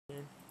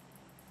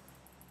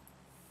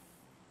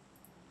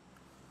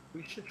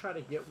We should try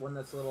to get one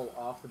that's a little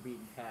off the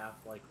beaten path,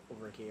 like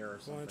over here or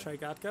something. Want to try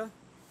Gatka?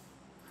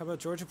 How about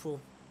Georgia Pool?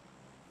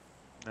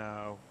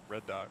 No,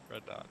 red dot,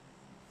 red dot.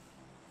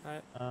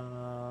 Alright.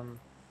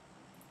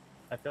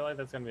 I feel like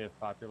that's gonna be a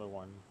popular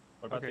one.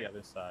 What about Okay. the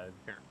other side?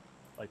 Here.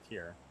 Like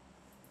here.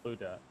 Blue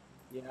dot.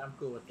 Yeah, I'm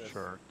cool with this.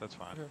 Sure, that's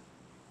fine. Okay.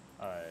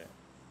 Alright.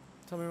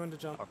 Tell me when to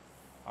jump.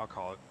 I'll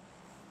call it.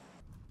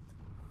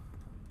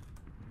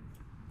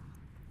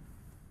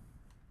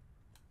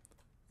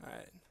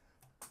 Alright.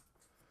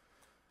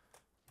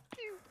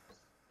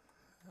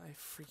 I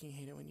freaking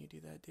hate it when you do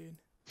that, dude.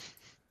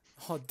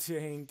 Oh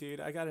dang, dude!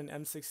 I got an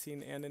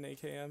M16 and an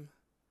AKM.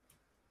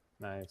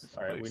 Nice.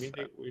 Alright, we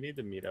need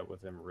to meet up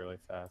with him really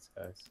fast,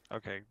 guys.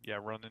 Okay, yeah,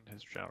 run in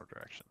his general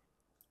direction.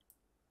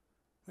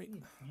 Wait, I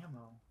need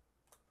ammo.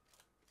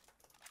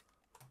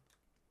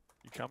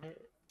 You coming?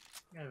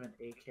 I have an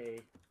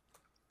AK.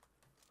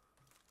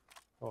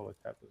 Holy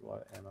crap, there's a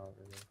lot of ammo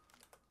over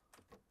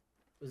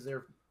there. Is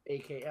there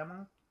AK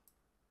ammo?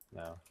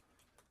 No.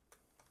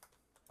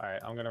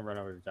 Alright, I'm gonna run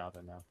over to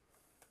Jonathan now.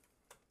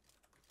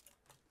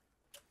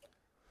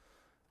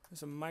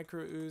 there's a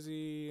micro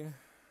Uzi.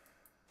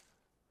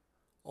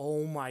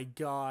 Oh my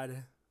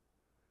god,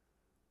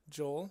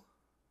 Joel,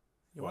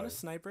 you want a What?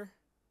 sniper?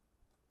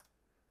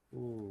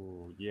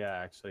 Ooh, yeah,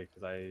 actually,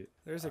 because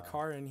There's a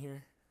car in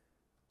here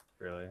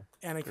really.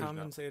 and a There's no-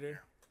 compensator.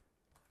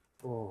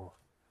 Ooh.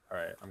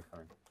 Alright, I'm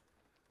coming.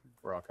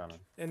 We're all coming.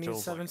 It needs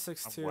Joel's like, I'm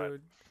 7.62.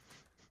 wet.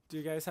 Do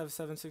you guys have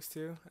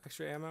 7.62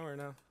 extra ammo or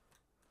no?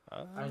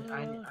 I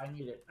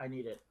need it. I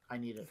need it. I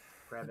need it.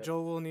 Grab it.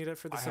 Joel will need it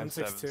for the I have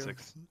 7.62.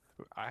 7.6.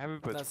 I have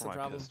it, but That's it's for the my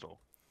problem. pistol.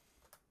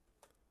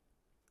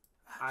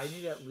 I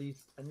need at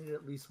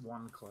least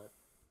one clip.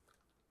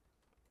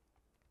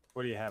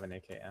 What do you have, an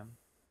AKM?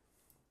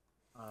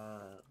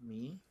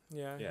 Me?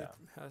 Yeah. Yeah. it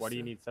has What do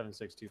you to. need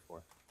 7.62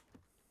 for?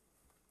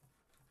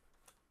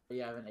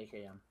 Yeah, I have an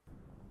AKM.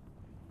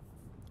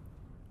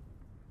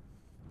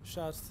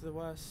 Shots to the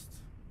west.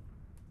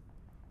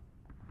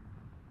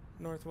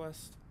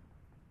 Northwest.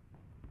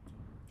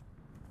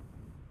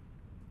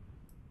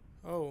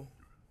 Oh.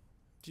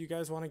 Do you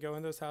guys want to go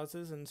in those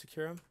houses and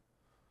secure them?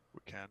 We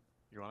can.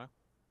 You wanna?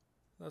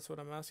 That's what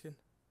I'm asking.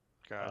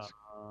 Guys,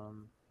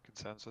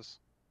 consensus?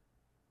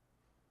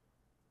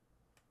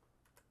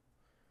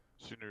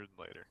 Sooner than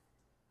later.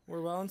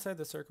 We're well inside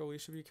the circle. We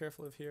should be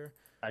careful of here.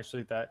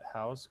 Actually, that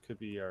house could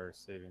be our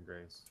saving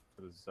grace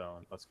for the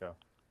zone. Let's go.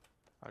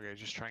 Okay,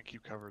 just try and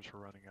keep cover as we're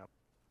running up.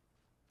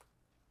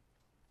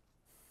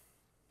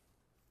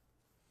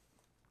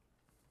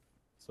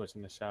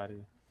 Switching to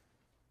shoddy.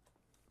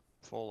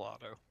 Full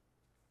auto.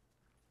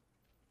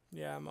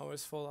 Yeah, I'm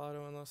always full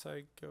auto unless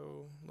I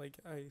go, like,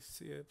 I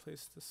see a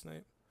place to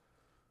snipe.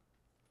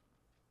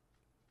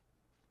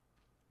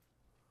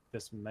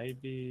 This may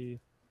be.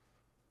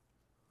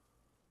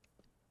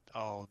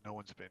 Oh, no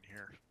one's been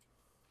here.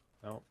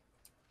 Nope.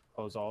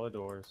 Close all the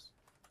doors.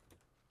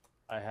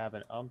 I have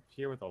an ump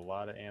here with a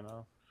lot of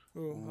ammo.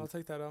 Ooh, I'll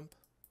take that ump.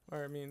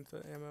 Or, I mean,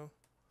 the ammo.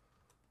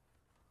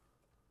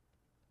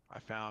 I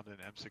found an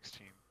M16.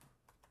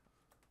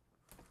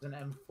 There's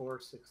an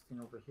M416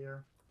 over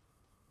here.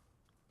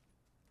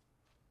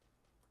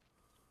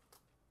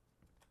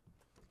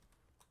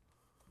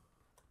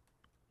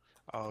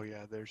 Oh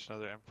yeah, there's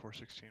another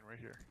M416 right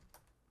here.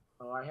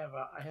 Oh, I have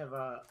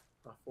a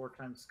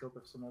 4x scope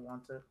if someone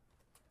wants it.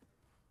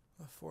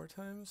 4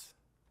 times?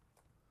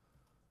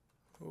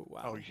 Oh,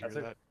 wow. Oh, you hear That's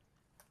a- that?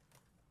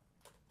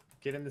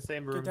 Get in the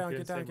same room. Get down, in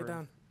get the down, same get room.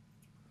 down.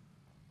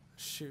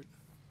 Shoot.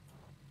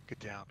 Get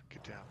down,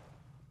 get down.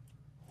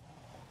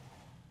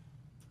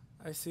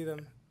 I see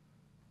them.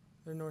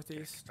 They're Okay,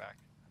 northeast. get back.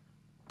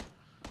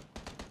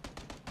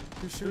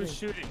 Who's shooting? Who's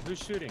shooting? Who's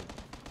shooting?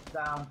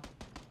 Down.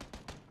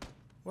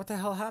 What the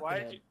hell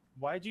happened?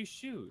 Why'd you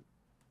shoot?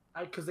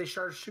 Because they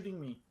started shooting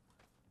me.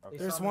 Okay.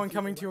 There's saw me one through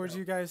coming the towards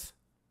window. you guys.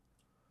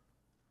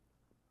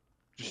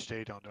 Just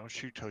stay down. Don't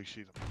shoot till you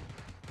see them.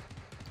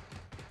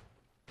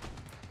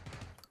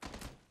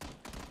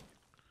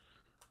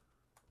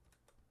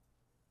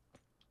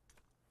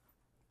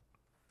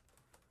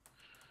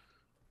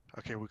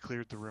 Okay, we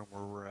cleared the room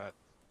where we're at.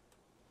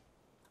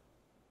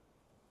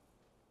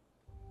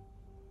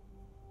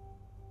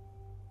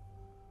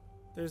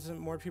 There's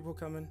more people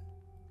coming.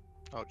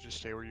 Oh, just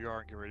stay where you are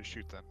and get ready to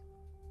shoot then.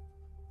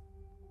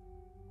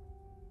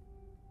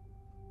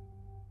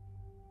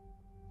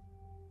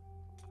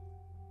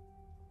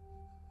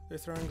 They're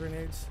throwing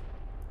grenades.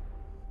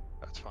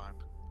 That's fine.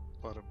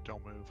 Let them.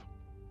 Don't move.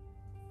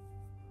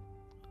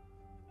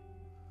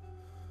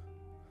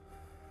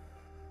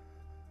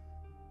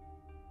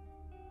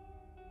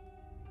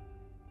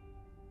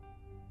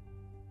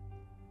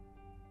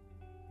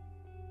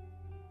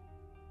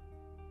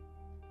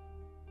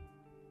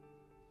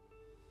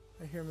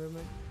 I hear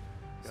movement.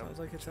 Yep. Sounds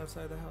like it's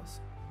outside the house.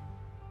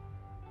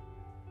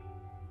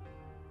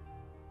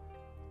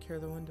 Care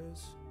the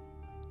windows.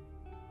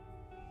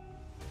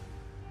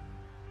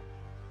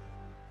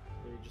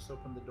 They just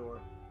opened the door.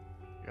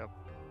 Yep.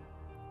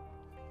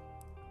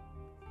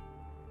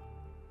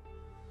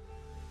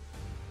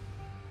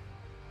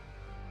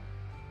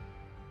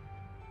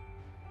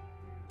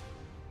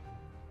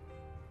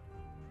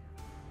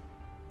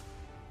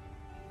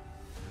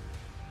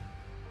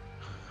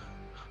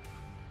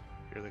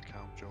 Here they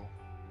come, Joel.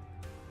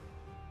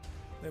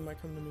 They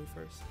might come to me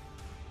first.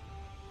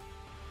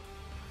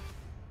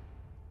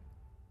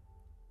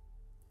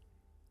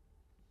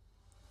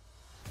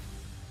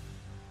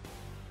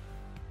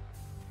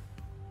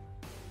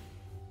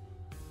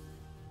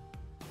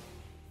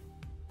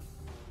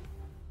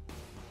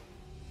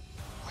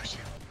 I see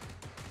him.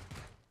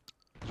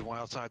 There's one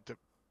outside the.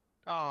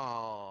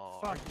 Oh.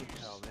 Fuck you,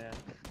 hell, man.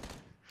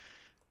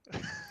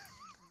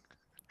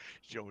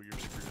 Joe, you're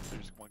screwed.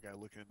 There's one guy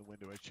looking in the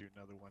window at you,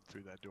 another one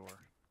through that door.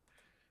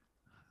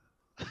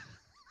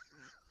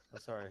 Oh,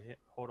 sorry.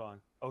 Hold on.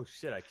 Oh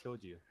shit! I killed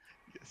you.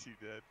 Yes, you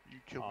did. You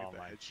killed me Oh with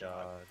my that headshot.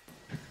 god.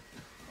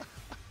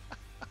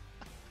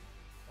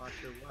 Watch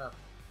your left.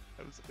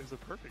 It was a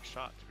perfect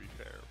shot, to be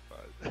fair,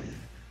 but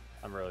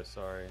I'm really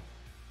sorry.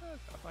 I'm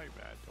not even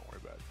mad. Don't worry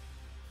about it.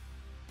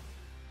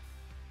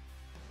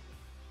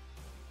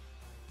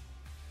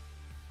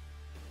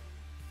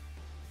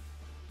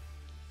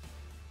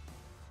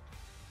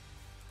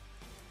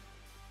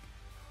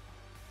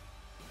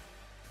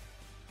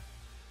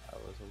 I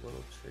was a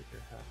little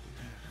trigger happy.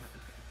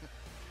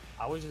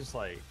 I was just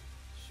like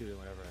shooting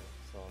whenever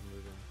I saw him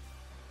moving.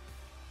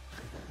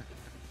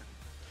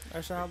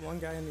 I shot one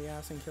guy in the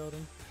ass and killed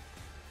him.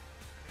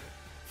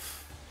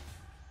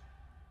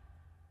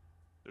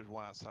 There's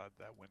one outside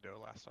that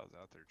window. Last I was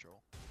out there,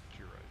 Joel. To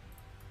your right.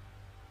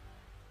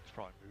 He's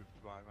probably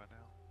moved by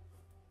now.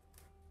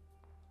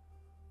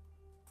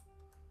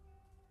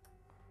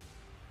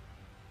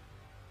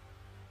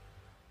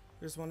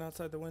 There's one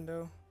outside the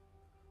window.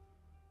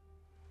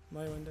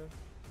 My window.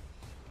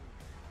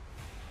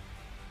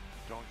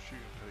 Don't shoot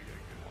until you get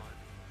a good line.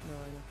 No,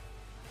 I know.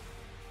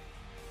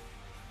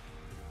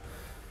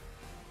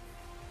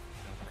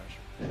 No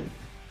pressure.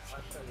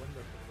 Watch that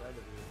window to the right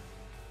of you.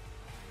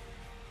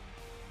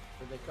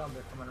 Here they come.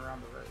 They're coming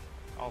around the right.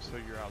 Also,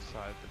 you're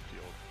outside the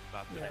field,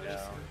 not the Yeah, field.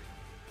 I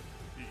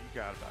know. You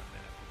got about a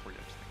minute before you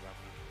have to think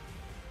about moving.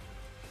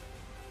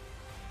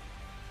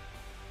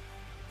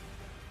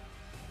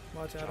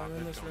 Watch out, I'm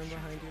in Jonathan, this don't room shoot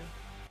behind Joel. you.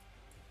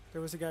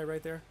 There was a guy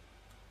right there.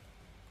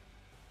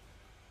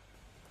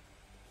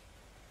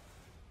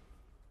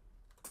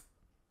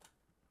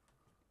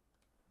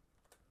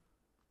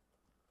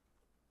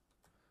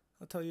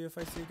 I'll tell you if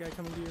I see a guy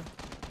coming to you.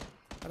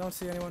 I don't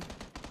see anyone.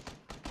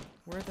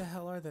 Where the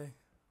hell are they?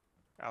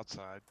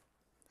 Outside.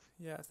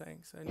 Yeah,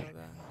 thanks. I know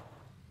that.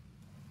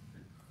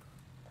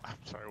 I'm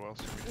sorry, what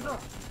else should we No.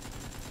 talk?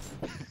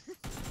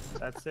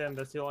 That's him.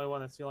 That's the only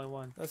one. That's the only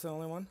one. That's the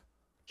only one?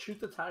 Shoot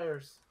the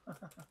tires. There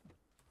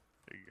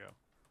you go.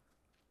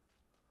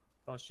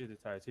 Don't shoot the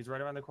tires. He's right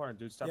around the corner,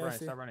 dude. Stop Yeah, I running.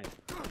 see. Stop running.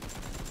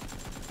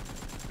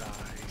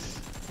 Nice.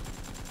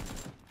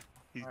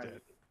 He's Alright.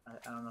 dead.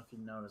 I don't know if you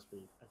noticed, but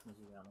I think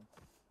you got him.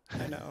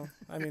 I know.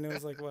 I mean, it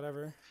was like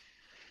whatever.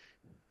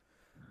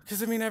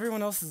 Because, I mean,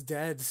 everyone else is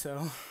dead,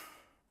 so.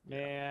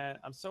 Man,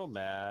 I'm so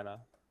mad.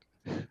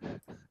 Yeah,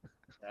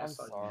 I I'm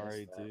saw you sorry,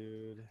 missed that.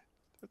 dude.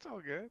 That's all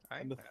good. I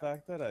And ain't the mad.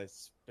 fact that I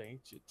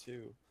spanked you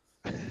too.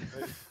 I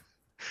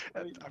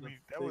Right in mean,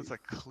 the that was face.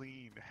 a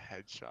clean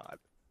headshot.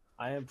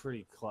 I am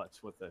pretty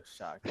clutch with a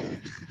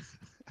shotgun.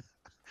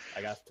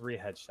 I got 3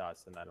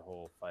 headshots in that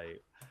whole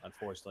fight.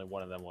 Unfortunately,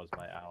 one of them was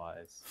my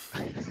allies.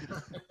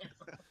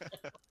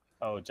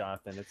 Oh,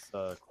 Jonathan, it's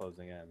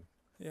closing in.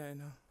 Yeah, I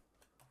know.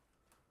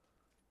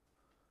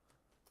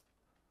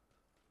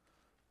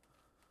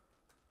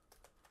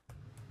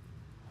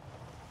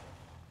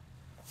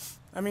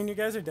 I mean, you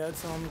guys are dead,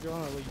 so I'm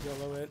going to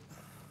YOLO it.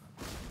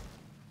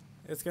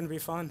 It's going to be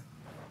fun.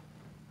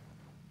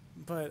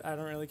 But I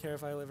don't really care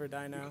if I live or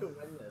die You now. could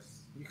win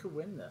this. You could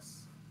win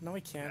this. No, I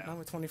can't. Yeah. Not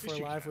with 24 Yes,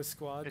 you live can. with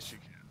squads. Yes, you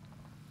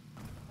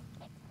can.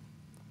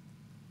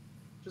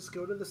 Just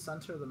go to the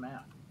center of the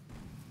map.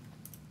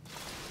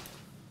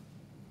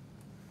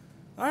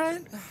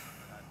 Alright.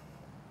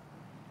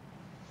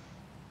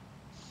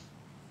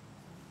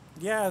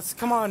 Yes,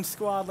 come on,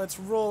 squad. Let's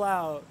roll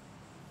out.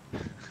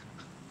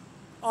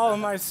 All of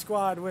my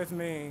squad with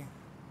me.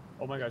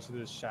 Oh my gosh,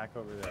 there's a shack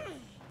over there.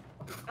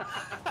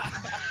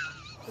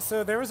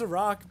 So there was a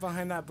rock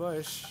behind that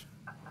bush.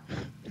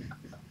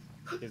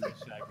 Here's a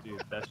shack,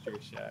 dude. That's your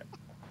shack.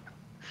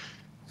 How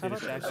See the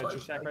about shack? that? That's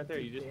your shack right there.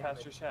 You just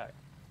passed your shack.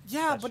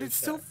 Yeah, That's but your it's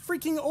still shack.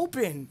 freaking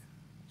open.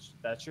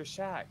 That's your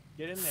shack.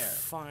 Get in there.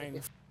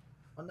 Fine.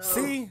 Oh no.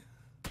 See?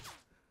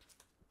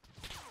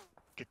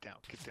 Get down,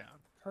 get down.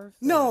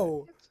 Perfect.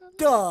 No.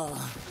 Duh.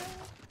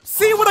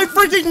 See what I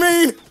freaking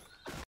mean?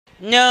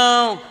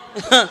 No.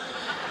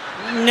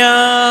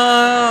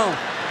 No.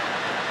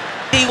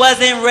 He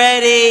wasn't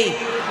ready.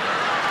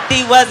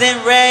 He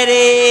wasn't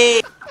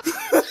ready.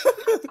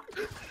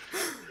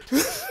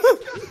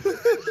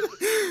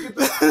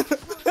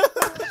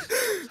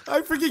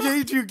 I freaking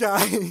hate you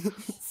guys.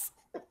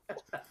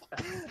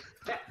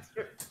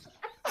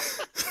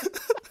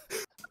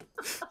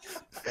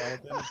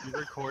 Jonathan, if you're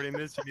recording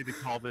this, you need to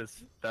call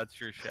this "That's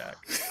Your Shack."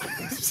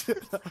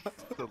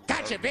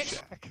 Gotcha,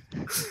 bitch!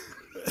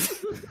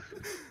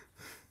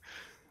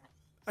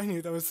 I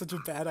knew that was such a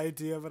bad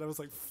idea, but I was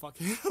like, fuck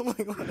it. I'm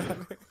like,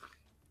 whatever.